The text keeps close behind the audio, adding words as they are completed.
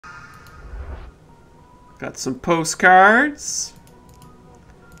Got some postcards.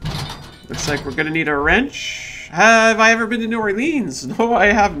 Looks like we're gonna need a wrench. Have I ever been to New Orleans? No, I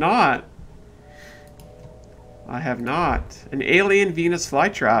have not. I have not. An alien Venus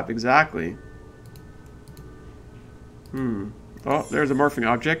flytrap, exactly. Oh, there's a morphing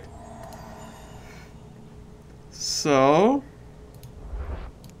object. So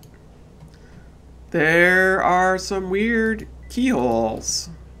there are some weird keyholes.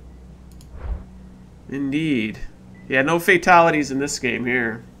 Indeed. Yeah, no fatalities in this game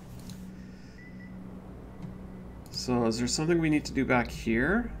here. So is there something we need to do back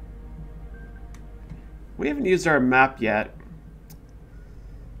here? We haven't used our map yet.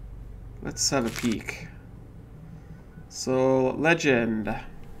 Let's have a peek. So, legend.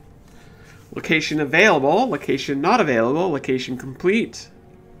 Location available, location not available, location complete.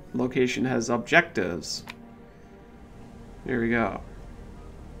 Location has objectives. There we go.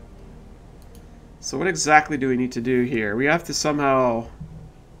 So what exactly do we need to do here? We have to somehow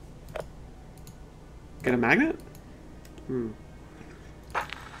get a magnet?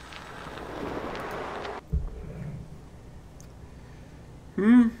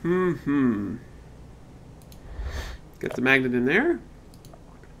 Get the magnet in there?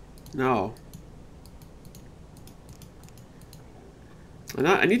 No.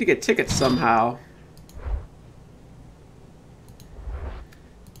 I need to get tickets somehow.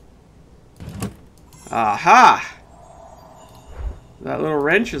 Aha! That little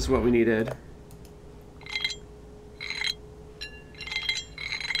wrench is what we needed.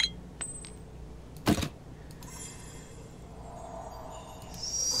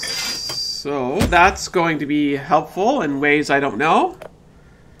 So that's going to be helpful in ways I don't know.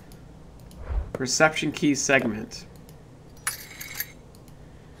 Reception key segment.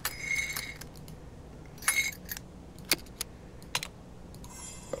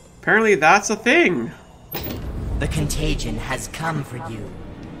 Apparently that's a thing. The contagion has come for you.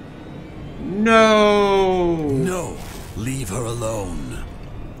 No. No, leave her alone.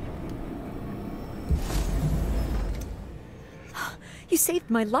 You saved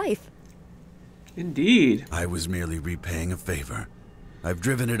my life. Indeed. I was merely repaying a favor. I've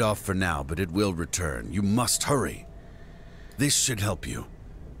driven it off for now, but it will return. You must hurry. This should help you.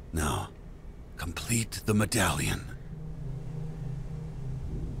 Now, complete the medallion.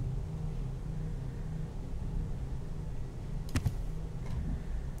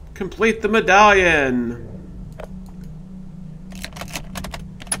 Complete the medallion.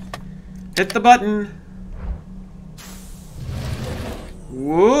 Hit the button.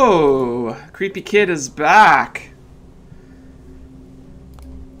 Whoa, creepy kid is back.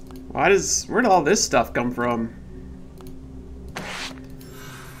 Where did all this stuff come from?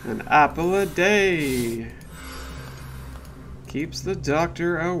 An apple a day keeps the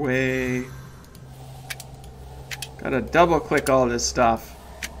doctor away. Gotta double click all this stuff.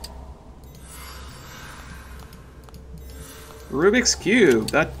 Rubik's Cube.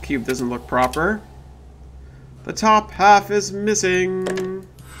 That cube doesn't look proper. The top half is missing.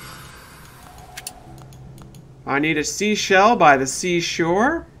 I need a seashell by the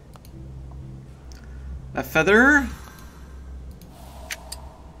seashore. A feather.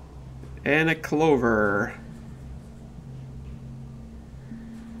 And a clover.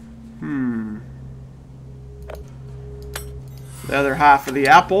 The other half of the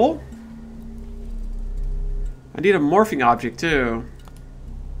apple. I need a morphing object too.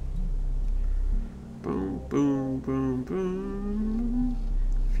 Boom, boom, boom, boom.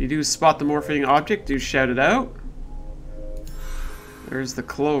 If you do spot the morphing object, do shout it out. There's the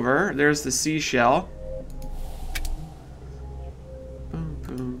clover. There's the seashell. Boom,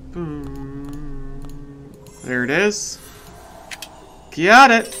 boom, boom. There it is.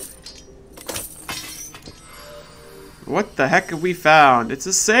 Got it. What the heck have we found? It's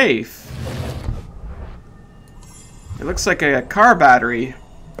a safe. It looks like a car battery.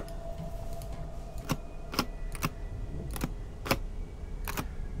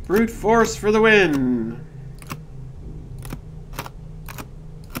 Brute force for the win.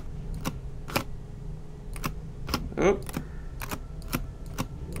 Oh.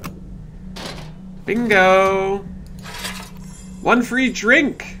 Bingo. One free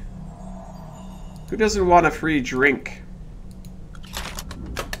drink. Who doesn't want a free drink?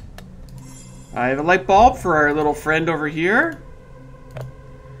 I have a light bulb for our little friend over here.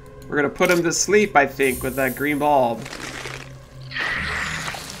 We're gonna put him to sleep, I think, with that green bulb.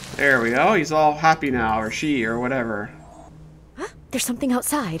 There we go. He's all happy now, or she, or whatever. Huh? There's something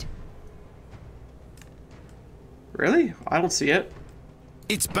outside. Really? I don't see it.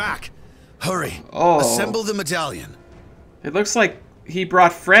 It's back. Hurry. Oh. Assemble the medallion. It looks like he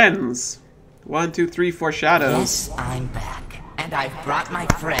brought friends. 1, 2, 3, 4 shadows. Yes, I'm back. And I've brought my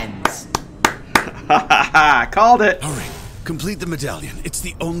friends. Ha ha ha! Called it! Hurry! Complete the medallion. It's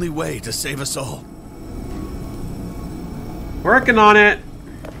the only way to save us all. Working on it.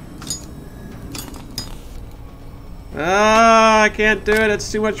 I can't do it. It's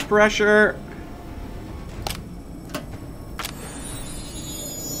too much pressure.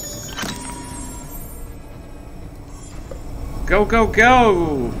 Go, go,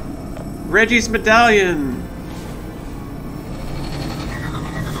 go! Reggie's medallion.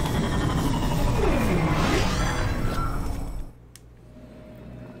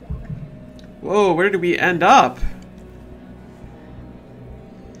 Whoa, where did we end up?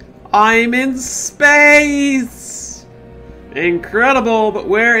 I'm in space! Incredible, but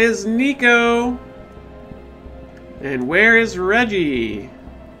where is Nico? And where is Reggie?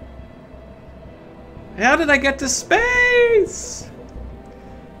 How did I get to space?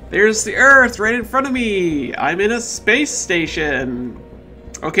 There's the Earth right in front of me. I'm in a space station.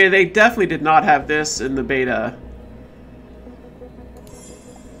 Okay, they definitely did not have this in the beta.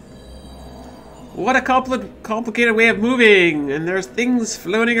 What a complicated way of moving, and there's things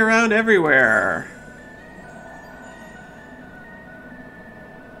floating around everywhere.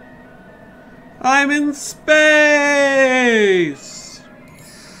 I'm in space!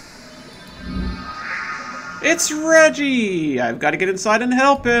 It's Reggie! I've got to get inside and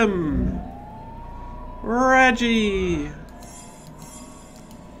help him! Reggie!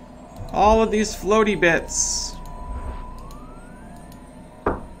 All of these floaty bits.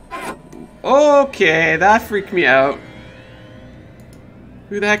 Okay, that freaked me out.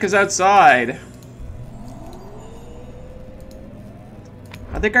 Who the heck is outside?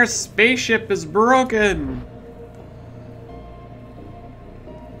 I think our spaceship is broken.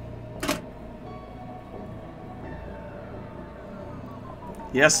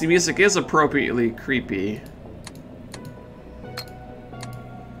 Yes, the music is appropriately creepy.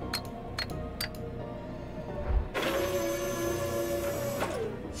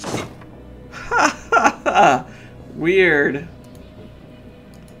 Weird.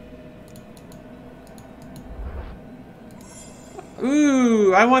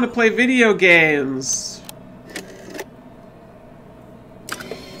 Ooh, I want to play video games.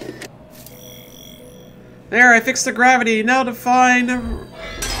 There, I fixed the gravity. Now to find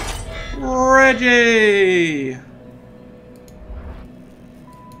Reggie.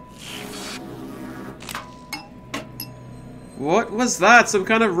 What was that? Some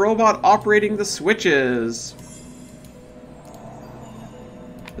kind of robot operating the switches.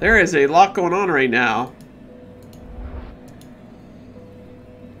 There is a lot going on right now.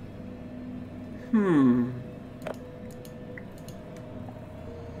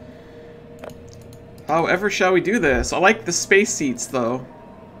 However shall we do this? I like the space seats though.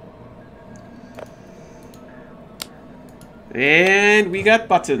 And we got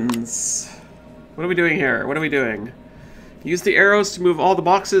buttons. What are we doing here? What are we doing? Use the arrows to move all the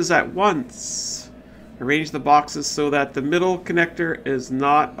boxes at once. Arrange the boxes so that the middle connector is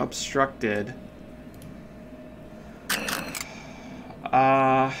not obstructed.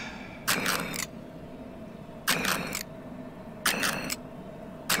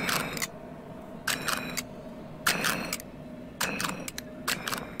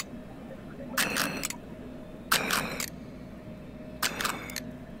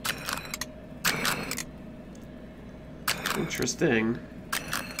 Interesting.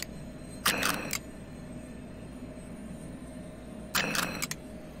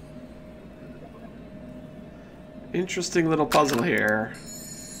 Interesting little puzzle here.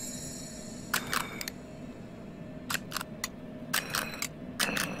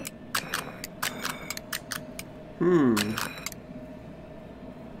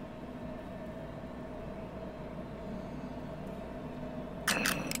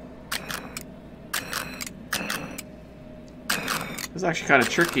 This is actually kind of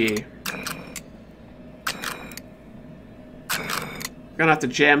tricky. Gonna have to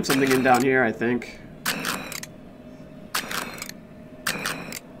jam something in down here, I think.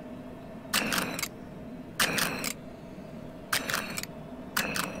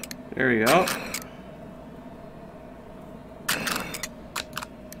 There we go.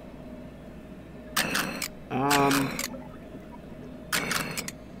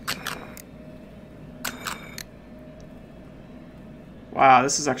 Wow,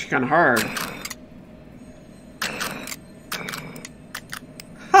 this is actually kind of hard.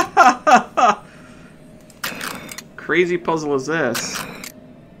 Crazy puzzle is this?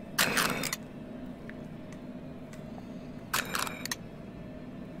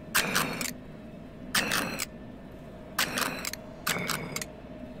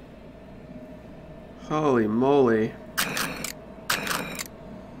 Holy moly.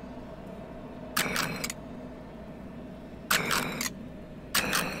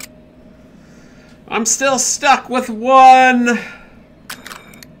 I'm still stuck with one.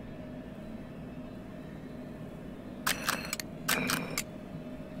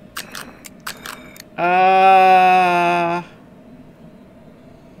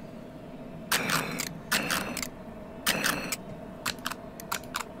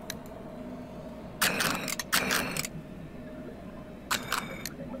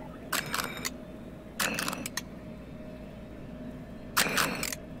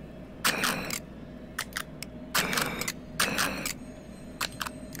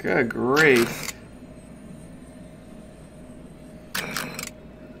 Good grief.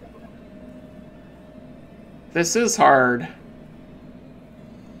 This is hard.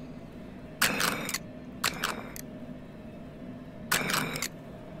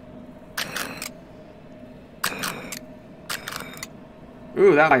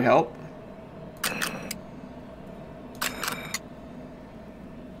 Ooh, that might help.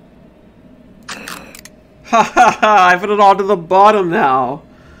 Ha ha ha! I put it all to the bottom now.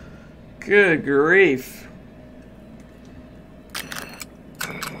 Good grief.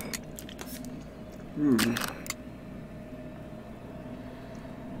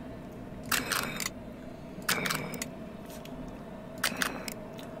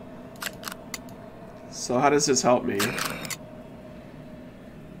 So how does this help me?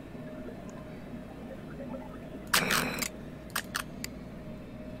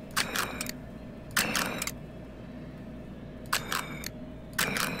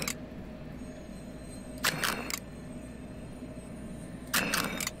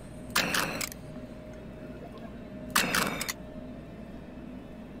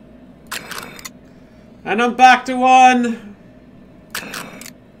 And I'm back to one.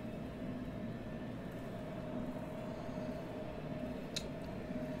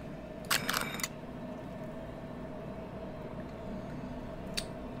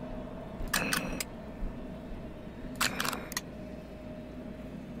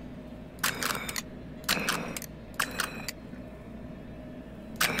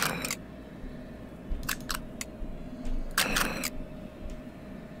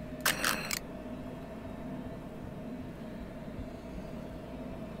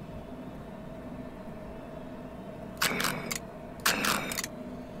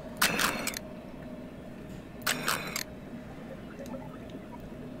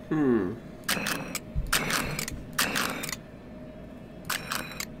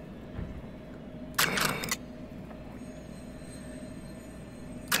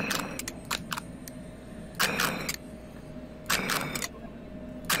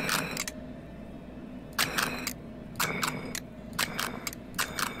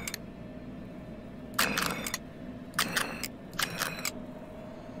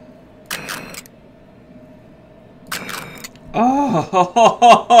 Oh,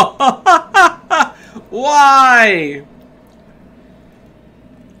 why?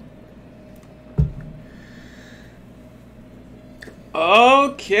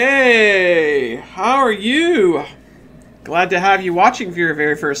 Okay, how are you? Glad to have you watching for your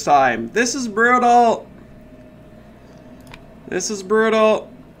very first time. This is brutal. This is brutal.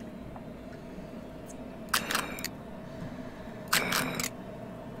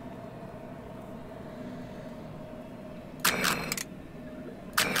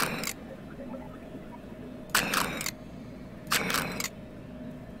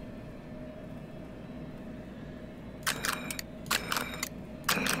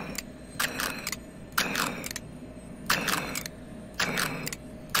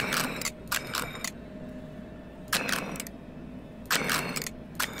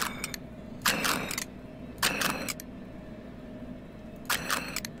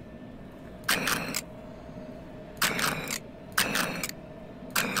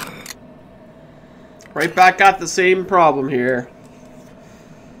 Right back at the same problem here.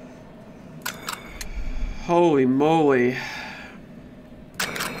 Holy moly.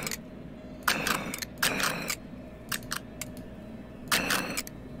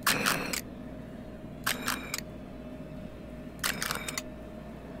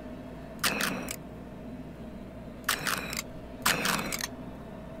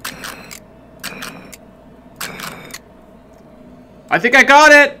 I think I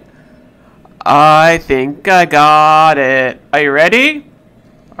got it! I think I got it. Are you ready?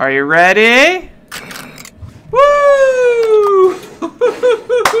 Are you ready? Woo!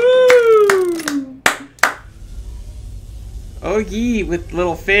 Oh ye, with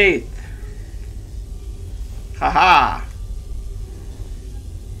little faith. Haha.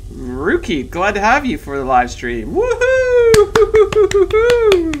 Rookie, glad to have you for the live stream. Woohoo!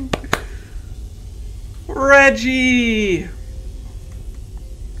 Reggie!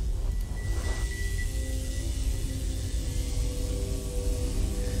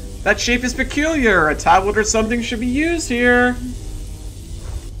 That shape is peculiar. A tablet or something should be used here.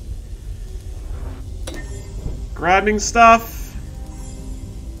 Grabbing stuff.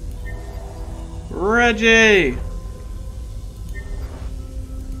 Reggie!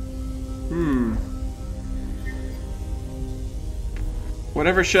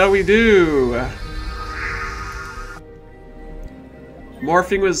 Whatever shall we do?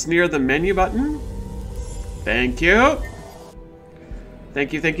 Morphing was near the menu button. Thank you.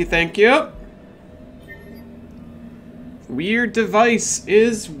 Thank you, thank you, thank you. Weird device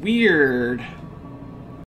is weird.